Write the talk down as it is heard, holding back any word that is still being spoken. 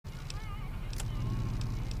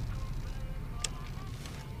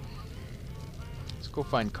go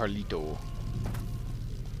find Carlito.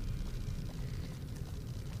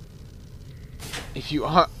 If you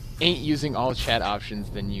ain't using all chat options,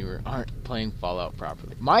 then you aren't playing Fallout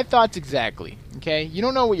properly. My thoughts exactly, okay? You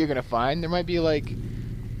don't know what you're gonna find. There might be, like,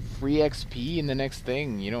 free XP in the next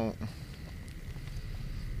thing. You don't...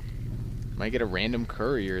 Might get a random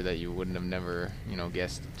courier that you wouldn't have never, you know,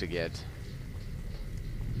 guessed to get.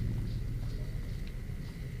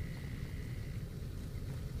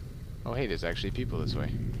 Oh, hey, there's actually people this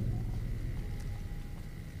way.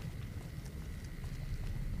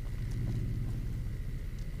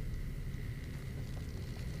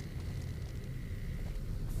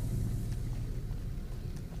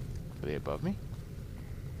 Are they above me?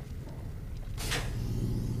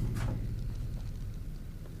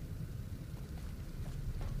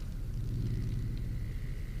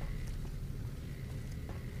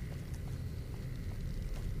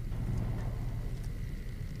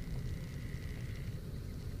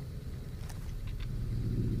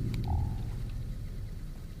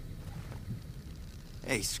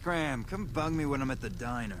 Hey, Scram, come bug me when I'm at the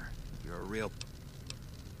diner. You're a real...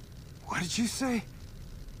 What did you say?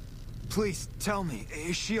 Please, tell me,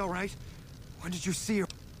 is she alright? When did you see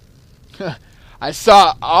her? I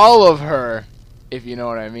saw all of her, if you know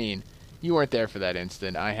what I mean. You weren't there for that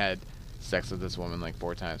instant. I had sex with this woman like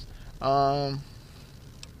 4 times. Then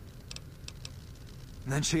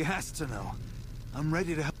she has to know. I'm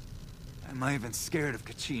ready to help. I'm even scared of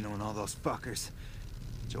Caccino and all those fuckers.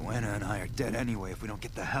 Joanna and I are dead anyway if we don't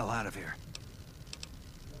get the hell out of here.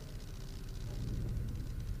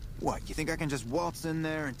 What, you think I can just waltz in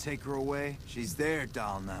there and take her away? She's their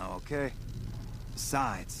doll now, okay?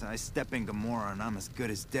 Besides, I step in Gamora and I'm as good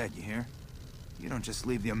as dead, you hear? You don't just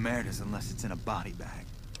leave the Emeritus unless it's in a body bag.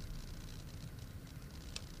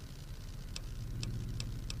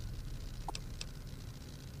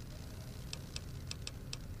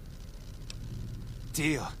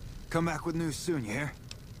 Deal. Come back with news soon, you hear?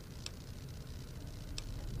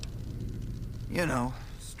 You know,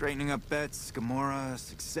 straightening up bets, Gamora,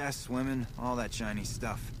 success, women, all that shiny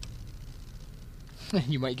stuff.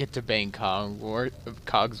 You might get to bang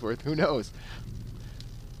Cogsworth. Who knows?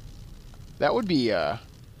 That would be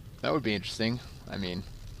interesting. I mean,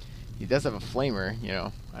 he does have a flamer. You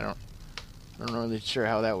know, I don't really sure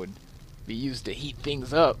how that would be used to heat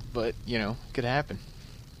things up, but you know, it could happen.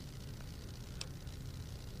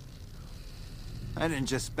 I didn't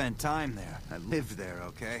just spend time there. I lived there,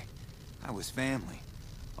 okay? I was family.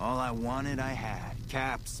 All I wanted, I had.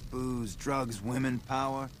 Caps, booze, drugs, women,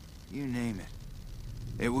 power. You name it.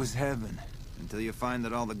 It was heaven. Until you find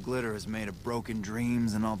that all the glitter is made of broken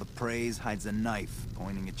dreams and all the praise hides a knife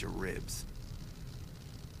pointing at your ribs.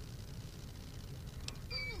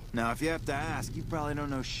 Now, if you have to ask, you probably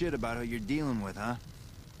don't know shit about who you're dealing with, huh?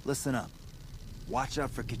 Listen up. Watch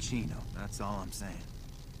out for Caccino. That's all I'm saying.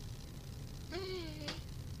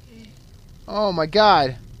 Oh my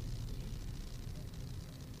god.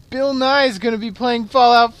 Bill Nye's gonna be playing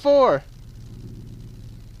Fallout 4.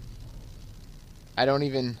 I don't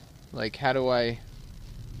even, like, how do I,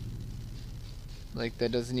 like,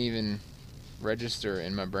 that doesn't even register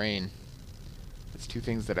in my brain. It's 2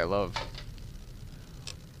 things that I love.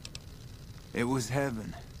 It was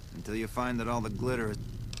heaven, until you find that all the glitter is...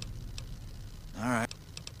 Alright.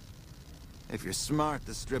 If you're smart,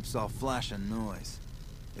 the strip's all flash and noise.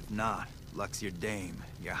 If not, luck's your dame,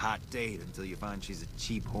 your hot date until you find she's a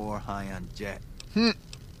cheap whore high on jet.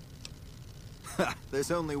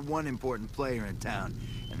 There's only one important player in town,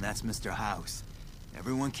 and that's Mr. House.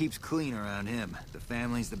 Everyone keeps clean around him. The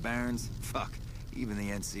families, the barons, fuck, even the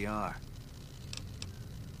NCR.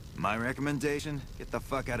 My recommendation, get the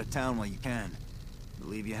fuck out of town while you can. They'll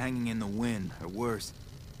leave you hanging in the wind, or worse,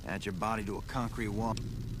 add your body to a concrete wall.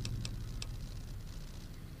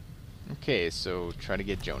 Okay, so try to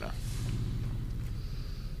get Jonah.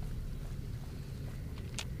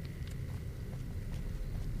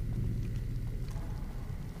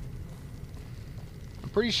 I'm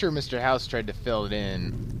pretty sure Mr. House tried to fill it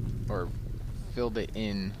in, or filled it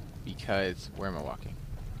in because... Where am I walking?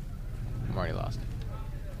 I'm already lost.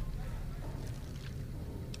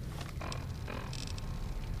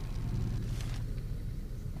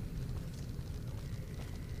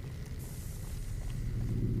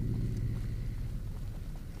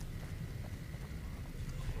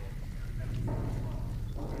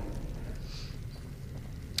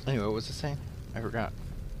 Anyway, what was I saying? I forgot.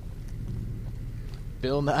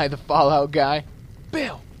 Bill Nye the Fallout guy.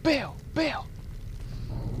 Bill!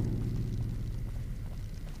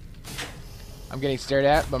 I'm getting stared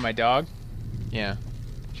at by my dog. Yeah,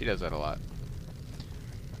 she does that a lot.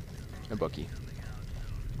 A bookie.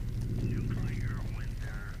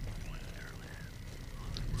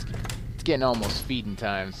 It's getting almost feeding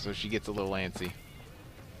time, so she gets a little antsy.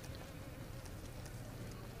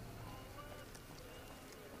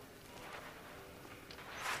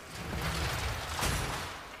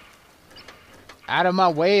 Out of my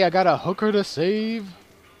way, I got a hooker to save.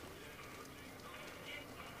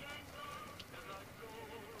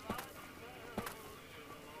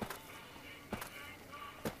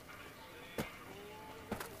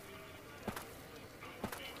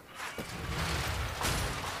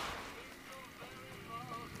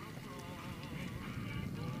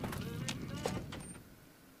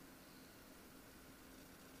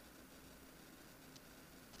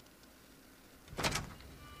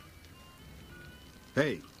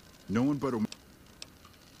 Hey, no one but a...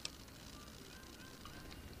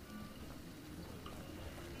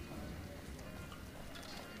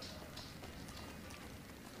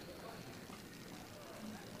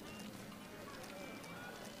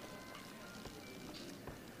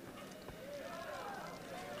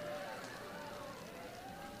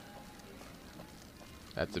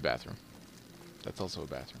 That's a bathroom. That's also a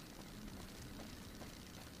bathroom.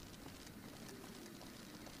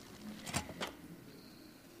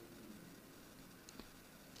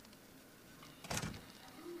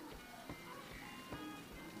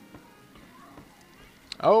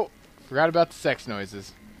 Oh, forgot about the sex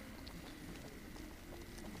noises.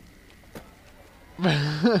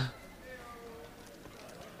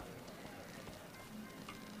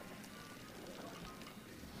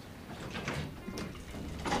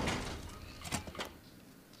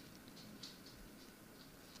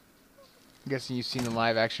 Guessing you've seen the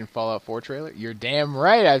live-action Fallout 4 trailer? You're damn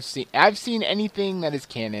right. I've seen anything that is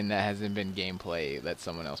canon that hasn't been gameplay that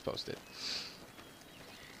someone else posted.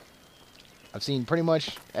 I've seen pretty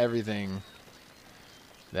much everything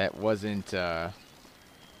that wasn't. Oh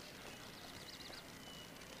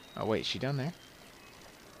wait, is she down there?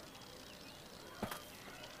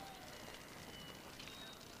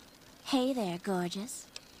 Hey there, gorgeous.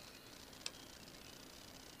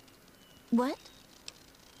 What?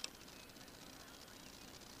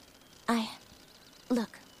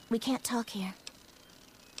 Look, we can't talk here.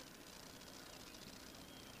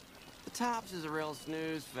 The Tops is a real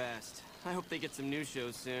snooze fest. I hope they get some new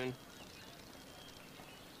shows soon.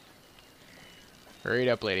 Hurry it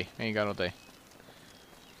up, lady. Ain't got all day.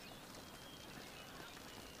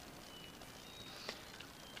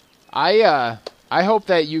 I hope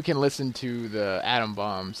that you can listen to the Atom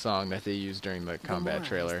Bomb song that they used during the combat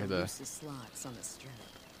trailer.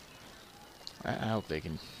 I hope they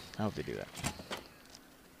can. I hope they do that.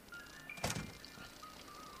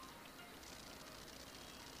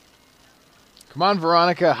 Come on,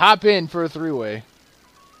 Veronica, hop in for a three-way.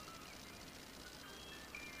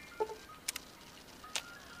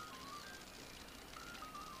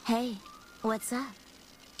 Hey, what's up?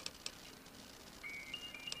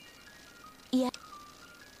 Yeah.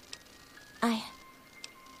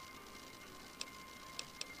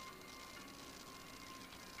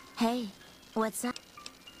 Hey, what's up?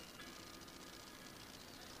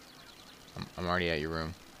 I'm already at your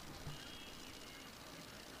room.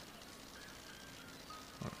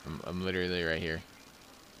 I'm literally right here.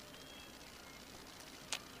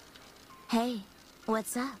 Hey,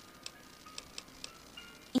 what's up?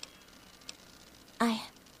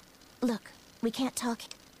 Look, we can't talk.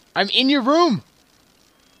 I'm in your room!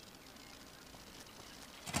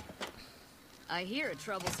 I hear a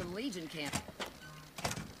troublesome Legion camp.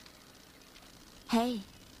 Hey,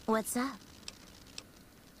 what's up?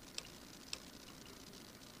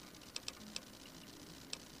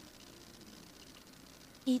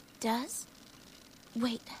 He does?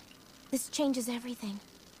 Wait, this changes everything.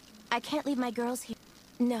 I can't leave my girls here.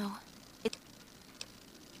 No.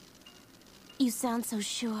 You sound so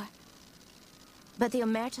sure. But the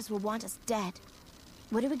Emeritus will want us dead.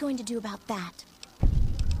 What are we going to do about that?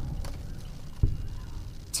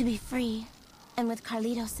 To be free, and with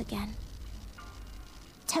Carlitos again.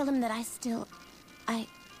 Tell him that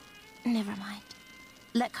never mind.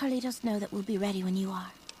 Let Carlitos know that we'll be ready when you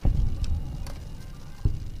are.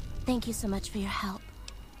 Thank you so much for your help.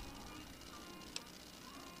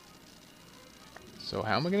 So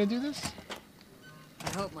how am I gonna do this? I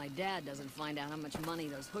hope my dad doesn't find out how much money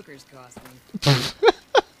those hookers cost me.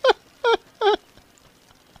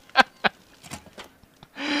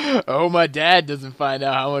 Oh, my dad doesn't find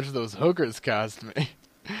out how much those hookers cost me.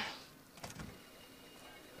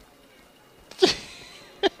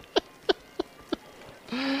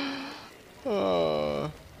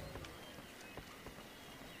 Oh.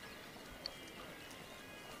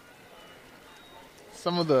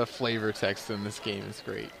 Some of the flavor text in this game is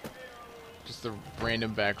great. Just a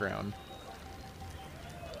random background.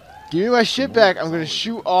 Give me my shit back. I'm gonna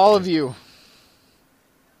shoot all of you.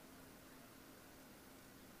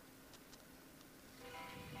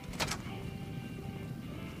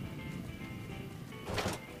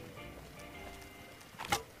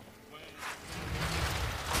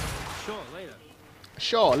 Sure, later.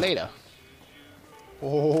 Sure, later.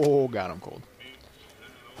 Oh, God, I'm cold.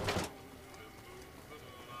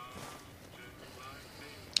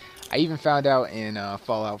 I even found out in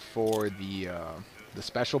Fallout 4 the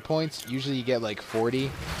special points. Usually you get like 40,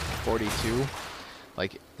 42.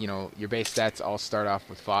 Like, you know, your base stats all start off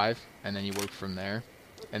with 5, and then you work from there.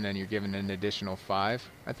 And then you're given an additional 5,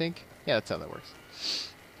 I think. Yeah, that's how that works.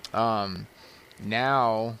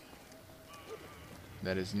 Now,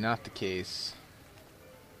 that is not the case.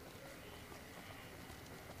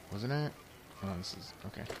 Wasn't it? Oh, this is...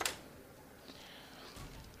 okay.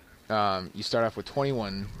 You start off with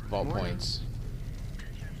 21 vault points.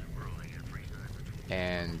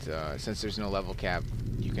 And since there's no level cap,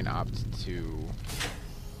 you can opt to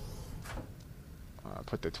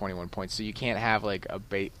put the 21 points. So you can't have like a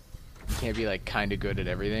bait. You can't be like kind of good at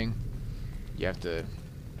everything. You have to,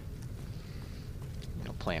 you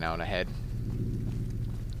know, plan out ahead.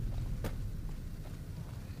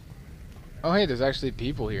 Oh hey, there's actually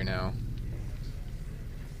people here now.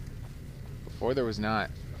 Before there was not.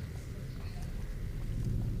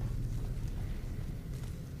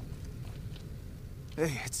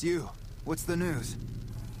 Hey, it's you. What's the news?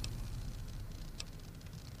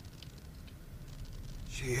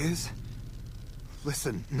 She is?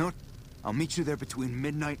 Listen, no... I'll meet you there between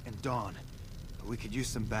midnight and dawn. But we could use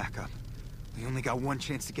some backup. We only got one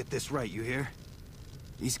chance to get this right, you hear?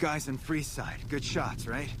 These guys in Freeside, good shots,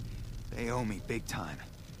 right? They owe me big time.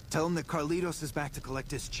 Tell them that Carlitos is back to collect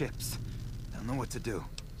his chips. They'll know what to do.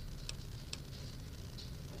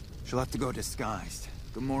 She'll have to go disguised.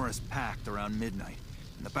 Gamora's packed around midnight,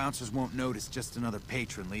 and the bouncers won't notice just another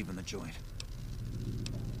patron leaving the joint.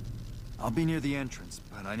 I'll be near the entrance,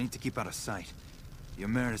 but I need to keep out of sight. The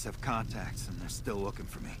Emeritus have contacts, and they're still looking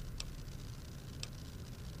for me.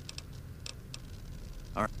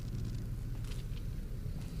 All right.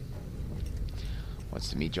 Wants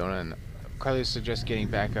to meet Jonah, and Carlos suggests getting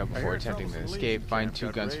back up before attempting to escape. Find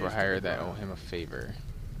 2 guns for hire that owe him a favor.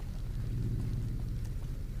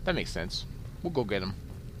 That makes sense. We'll go get him.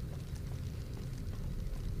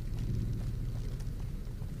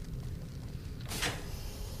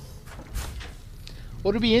 Well,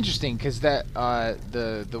 it'll be interesting because that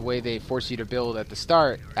the way they force you to build at the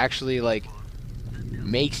start actually like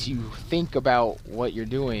makes you think about what you're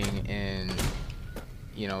doing, and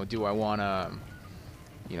you know, do I want to,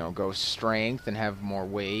 you know, go strength and have more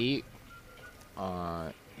weight,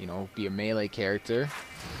 you know, be a melee character,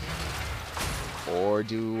 or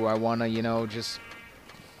do I want to, you know, just,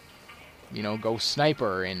 you know, go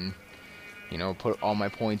sniper and, you know, put all my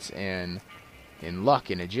points in luck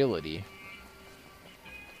and agility.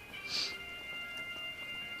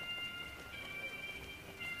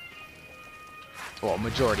 Well,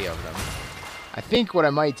 majority of them. I think what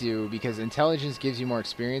I might do, because intelligence gives you more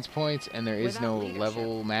experience points, and there is no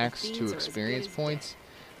level max to experience points,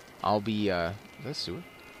 I'll be, that's sewer.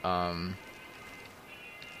 I'll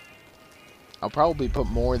probably put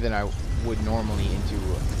more than I would normally into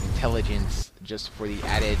intelligence just for the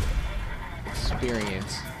added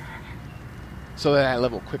experience, so that I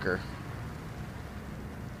level quicker.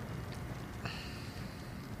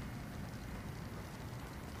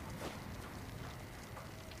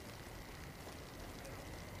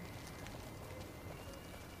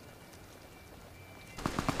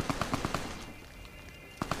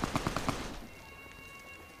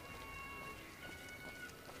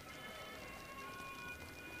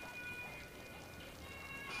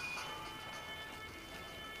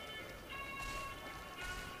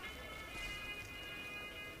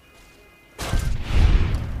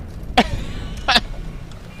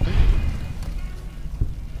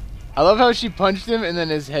 I love how she punched him and then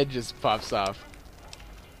his head just pops off.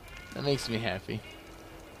 That makes me happy.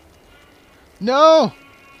 No!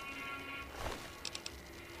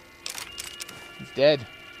 He's dead.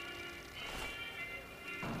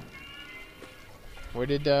 Where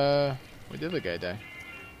did the other guy die?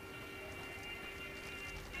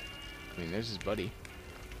 I mean, there's his buddy.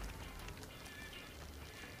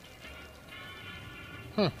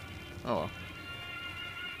 Huh. Oh well.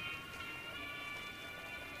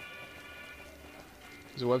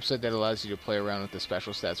 There's a website that allows you to play around with the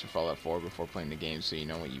special stats for Fallout 4 before playing the game, so you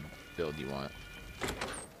know what build you want.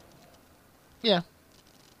 Yeah.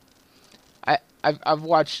 I've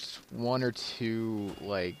watched 1 or 2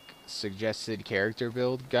 like suggested character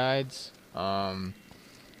build guides,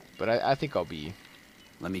 but I think I'll be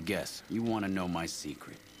Let me guess. You want to know my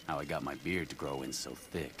secret. How I got my beard to grow in so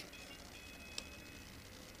thick.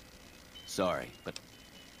 Sorry, but...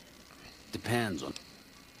 depends on...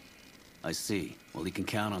 I see. Well, you can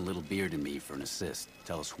count on Little Beard and me for an assist.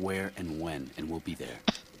 Tell us where and when, and we'll be there.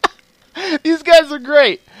 These guys are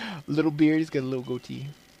great. Little Beard, he's got a little goatee.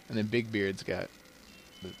 And then Big Beard's got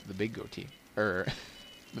the big goatee. Or,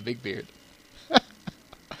 the big beard.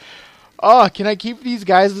 Oh, can I keep these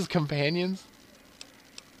guys as companions?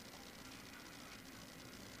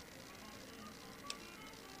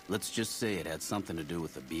 Let's just say it had something to do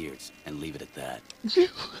with the beards, and leave it at that.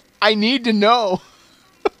 I need to know.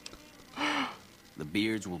 The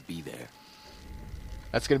beards will be there.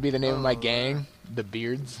 That's going to be the name of my gang. The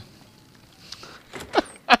Beards.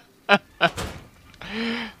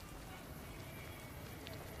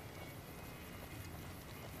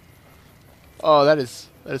 Oh, that is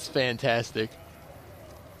fantastic.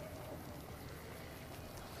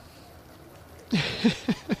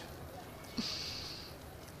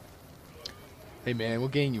 Hey man,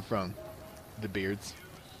 what gang you from? The Beards.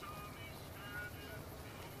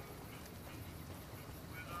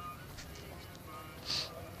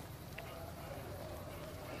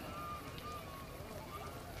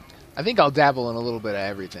 I think I'll dabble in a little bit of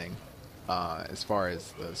everything as far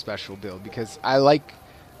as the special build, because I like,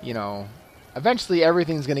 you know, eventually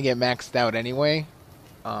everything's going to get maxed out anyway,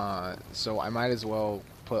 so I might as well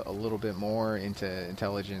put a little bit more into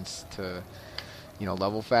intelligence to, you know,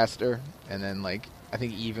 level faster, and then, like, I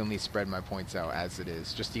think evenly spread my points out as it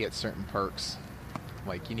is, just to get certain perks.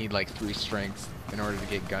 Like, you need, like, 3 strengths in order to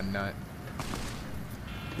get Gun Nut.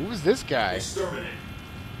 Who is this guy? Exterminate.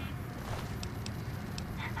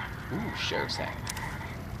 Ooh, Sheriff's hat.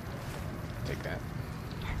 Take that.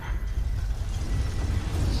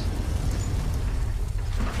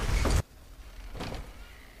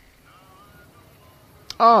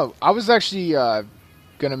 Oh, I was actually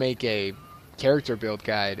gonna make a character build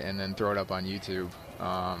guide and then throw it up on YouTube.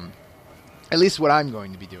 At least what I'm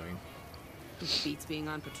going to be doing. This beats being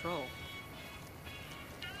on patrol.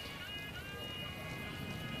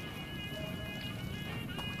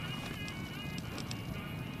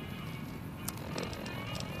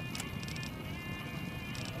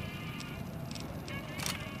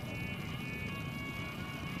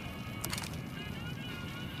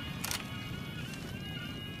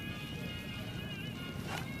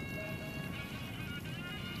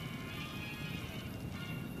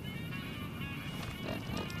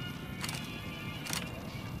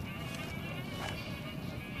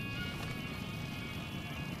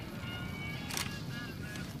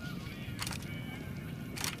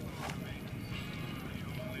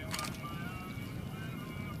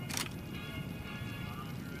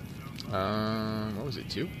 What was it,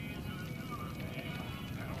 2?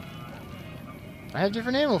 I have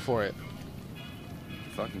different ammo for it.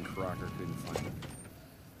 Fucking Crocker couldn't find it.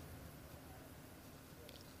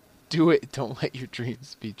 Do it. Don't let your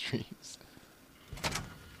dreams be dreams.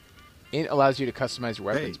 It allows you to customize your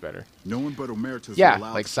weapons better. No one but Emeritus Yeah,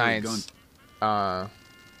 allowed like to carry a science. gun.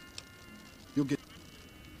 You'll get...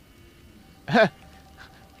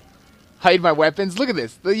 Hide my weapons. Look at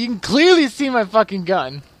this. You can clearly see my fucking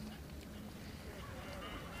gun.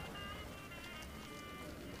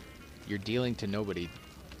 You're dealing to nobody.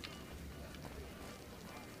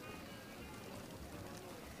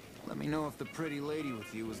 Let me know if the pretty lady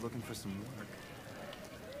with you was looking for some work.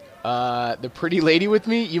 The pretty lady with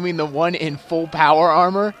me? You mean the one in full power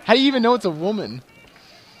armor? How do you even know it's a woman?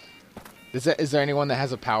 Is there anyone that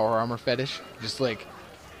has a power armor fetish? Just like,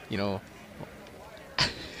 you know,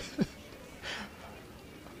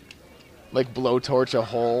 like blowtorch a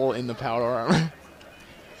hole in the power armor?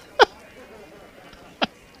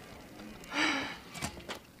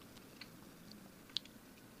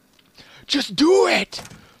 Just do it!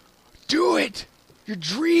 Do it! Your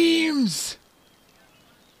dreams!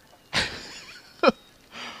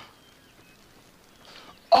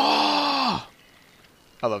 Oh!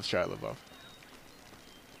 I love Shia LaBeouf.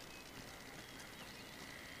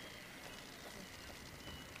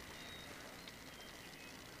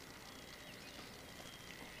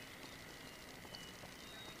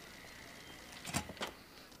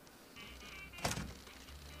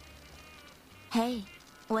 Hey,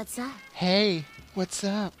 what's up? Hey, what's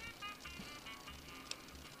up?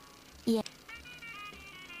 Yeah.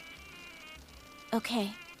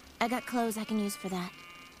 Okay, I got clothes I can use for that.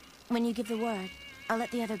 When you give the word, I'll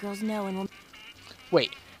let the other girls know and we'll...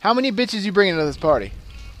 Wait, how many bitches you bringing to this party?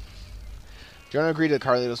 Jonah agreed to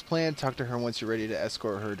Carlito's plan. Talk to her once you're ready to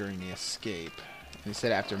escort her during the escape. And he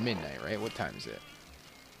said after midnight, right? What time is it?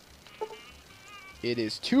 It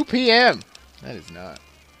is 2 p.m. That is not.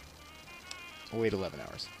 I'll wait 11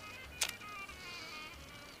 hours.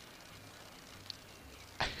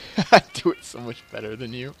 I do it so much better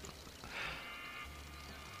than you.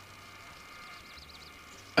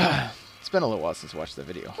 It's been a little while since I watched the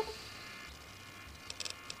video.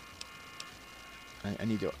 I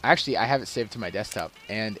need to... Actually, I have it saved to my desktop,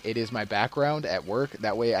 and it is my background at work.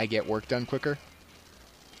 That way I get work done quicker.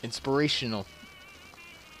 Inspirational.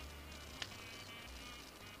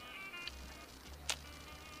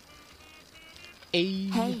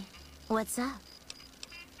 Hey, what's up?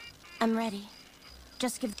 I'm ready.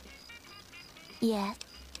 Just give... Yeah.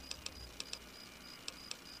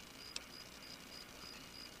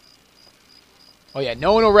 Oh yeah,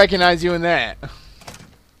 no one will recognize you in that.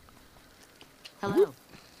 Hello.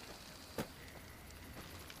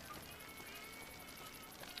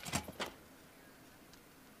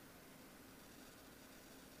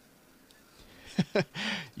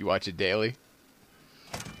 You watch it daily?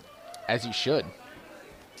 As you should.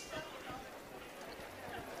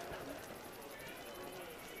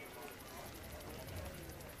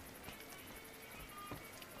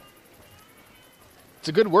 It's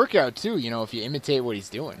a good workout, too, you know, if you imitate what he's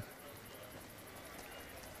doing.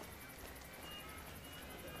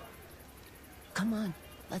 Come on,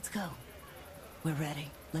 let's go. We're ready.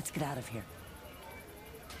 Let's get out of here.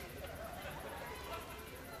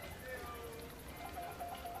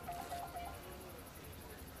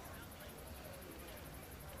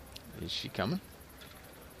 Is she coming?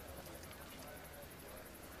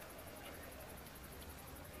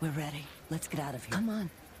 We're ready. Let's get out of here. Come on,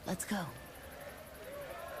 let's go.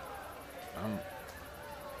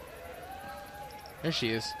 There she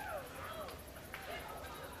is.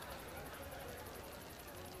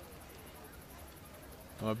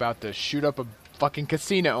 I'm about to shoot up a fucking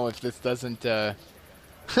casino if this doesn't, I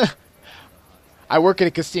work at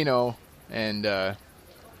a casino, and, I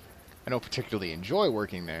don't particularly enjoy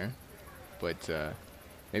working there, but,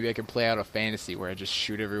 maybe I can play out a fantasy where I just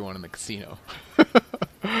shoot everyone in the casino.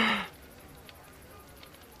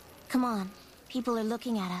 Come on. People are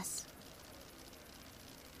looking at us.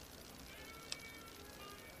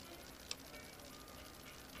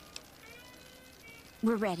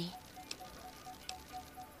 We're ready.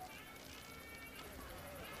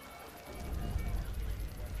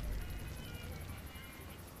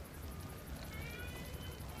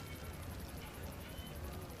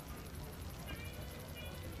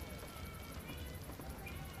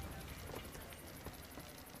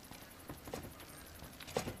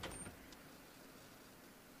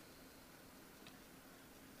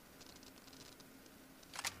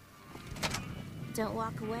 Don't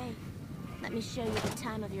walk away. Let me show you the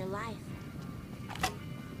time of your life.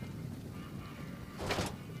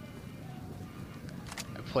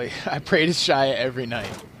 I pray to Shia every night.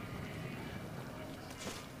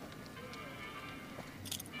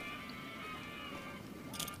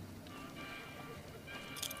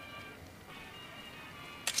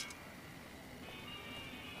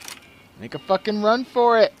 Make a fucking run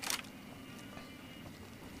for it.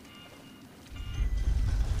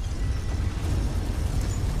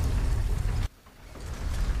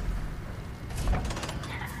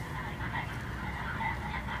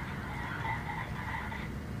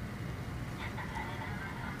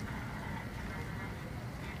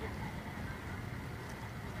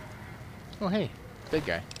 Oh, hey. Dead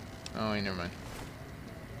guy. Oh, wait, never mind.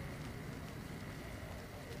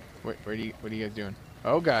 What are you guys doing?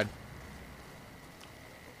 Oh, God.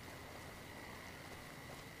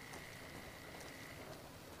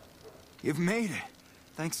 You've made it.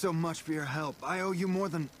 Thanks so much for your help. I owe you more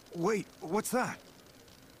than... Wait, what's that?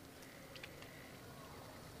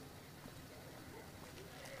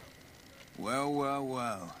 Well, well,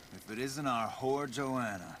 well. If it isn't our whore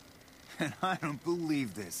Joanna. And I don't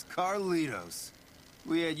believe this. Carlitos.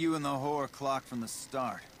 We had you and the whore clocked from the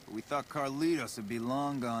start. But we thought Carlitos would be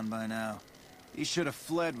long gone by now. He should have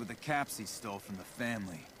fled with the caps he stole from the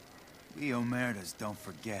family. We Omertas don't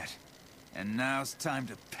forget. And now's time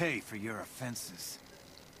to pay for your offenses.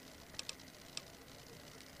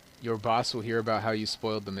 Your boss will hear about how you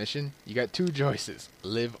spoiled the mission. You got two choices.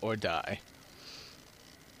 Live or die.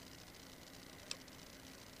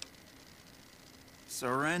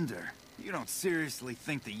 Surrender? You don't seriously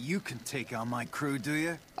think that you can take on my crew, do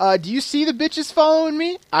you? Do you see the bitches following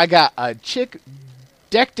me? I got a chick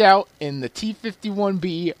decked out in the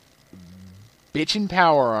T-51B bitchin'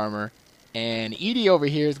 power armor, and Edie over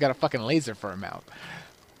here has got a fucking laser for her mouth.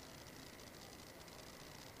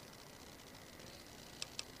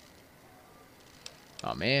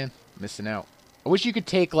 Oh man, missing out. I wish you could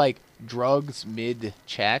take like drugs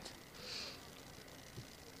mid-chat.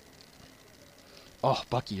 Oh,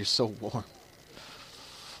 Bucky, you're so warm.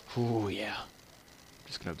 Ooh, yeah.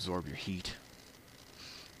 Just gonna absorb your heat.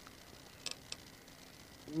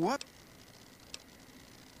 What?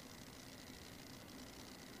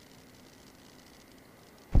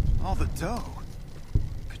 All the dough.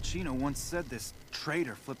 Pacino once said this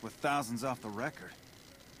trader flipped with thousands off the record.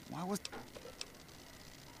 Why was...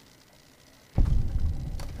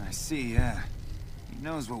 I see, yeah. He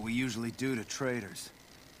knows what we usually do to traders.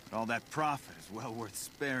 But all that profit is well worth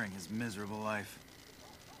sparing his miserable life.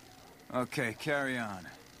 Okay, carry on.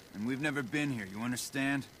 And we've never been here, you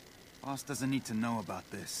understand? Boss doesn't need to know about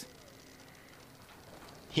this.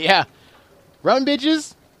 Yeah. Run,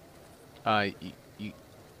 bitches! You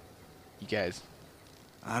guys.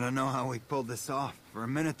 I don't know how we pulled this off. For a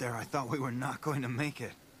minute there, I thought we were not going to make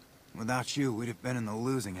it. Without you, we'd have been in the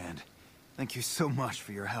losing end. Thank you so much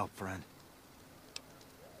for your help, friend.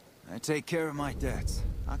 I take care of my debts.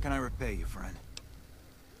 How can I repay you, friend?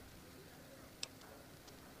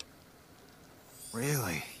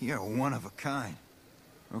 Really? You're one of a kind.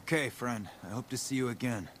 Okay, friend. I hope to see you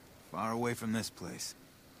again. Far away from this place.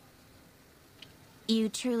 You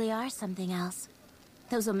truly are something else.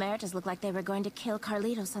 Those Omertas look like they were going to kill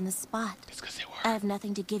Carlitos on the spot. It's 'cause they were. I have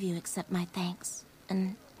nothing to give you except my thanks.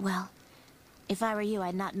 And, well, if I were you,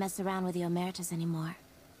 I'd not mess around with the Omertas anymore.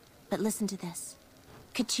 But listen to this.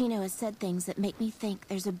 Pacino has said things that make me think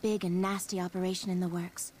there's a big and nasty operation in the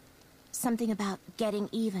works. Something about getting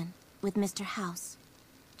even with Mr. House.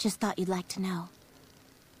 Just thought you'd like to know.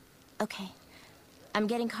 Okay. I'm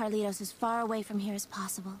getting Carlitos as far away from here as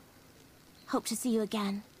possible. Hope to see you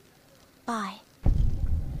again. Bye.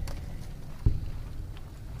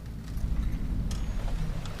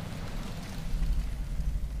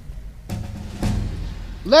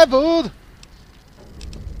 Leveled!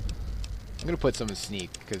 I'm gonna put some in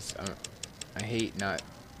sneak, because I hate not,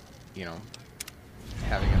 you know,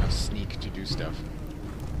 having enough sneak to do stuff.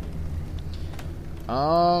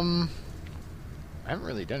 I haven't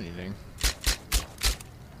really done anything.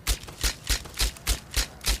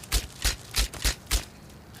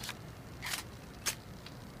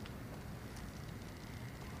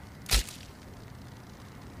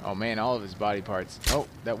 Oh man, all of his body parts. Oh,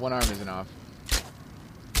 that one arm isn't off.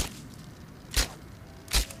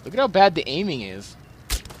 Look at how bad the aiming is.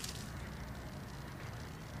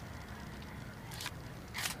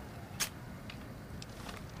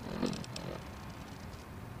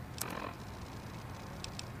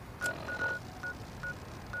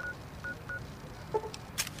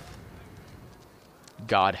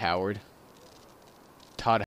 God, Howard.